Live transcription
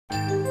Hi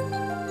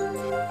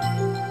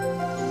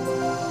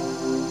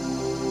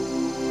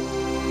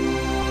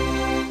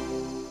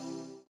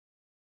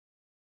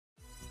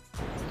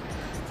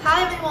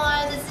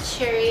everyone, this is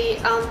Sherry.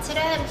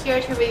 Today I'm here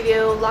to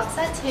review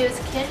LUXA2's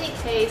candy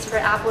case for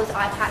Apple's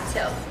iPad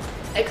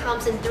 2. It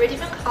comes in 3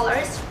 different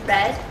colors,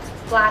 red,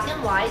 black,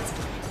 and white,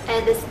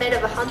 and it's made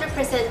of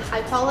 100%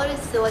 high quality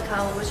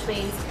silicone, which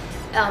means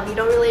you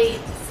don't really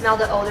smell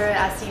the odor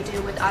as you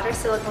do with other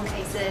silicone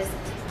cases.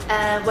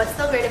 And what's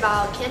so great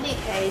about candy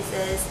case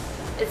is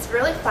it's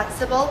really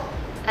flexible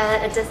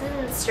and it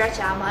doesn't stretch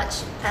out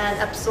much and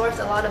absorbs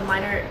a lot of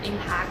minor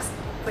impacts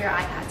for your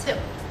iPad 2.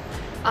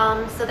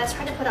 So let's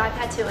try to put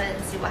iPad 2 in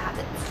and see what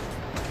happens.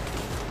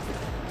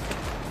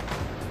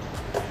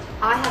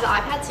 I have the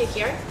iPad 2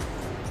 here,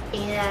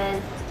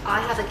 and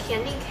I have a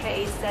candy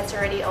case that's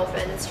already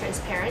open. It's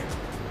transparent.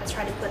 Let's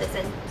try to put this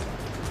in.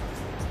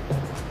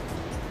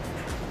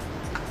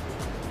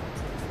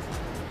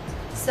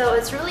 So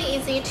it's really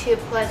easy to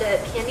put the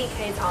candy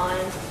case on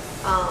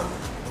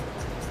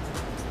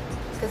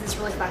because it's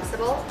really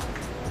flexible.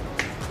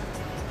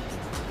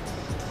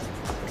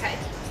 Okay,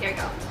 here we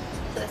go.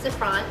 So that's the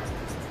front.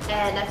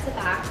 And that's the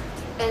back,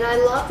 and I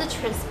love the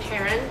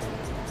transparent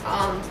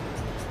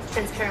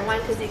one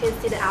because you can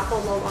see the Apple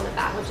logo on the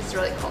back, which is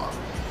really cool.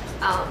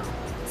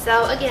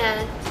 So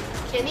again,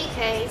 candy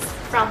case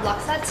from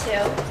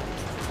LUXA2.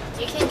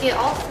 You can get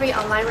all 3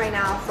 online right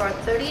now for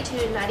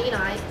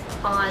 $32.99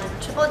 on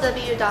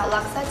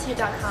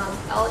www.luxa2.com,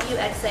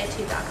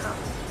 LUXA2.com.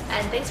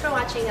 And thanks for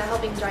watching. I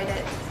hope you enjoyed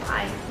it.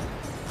 Bye.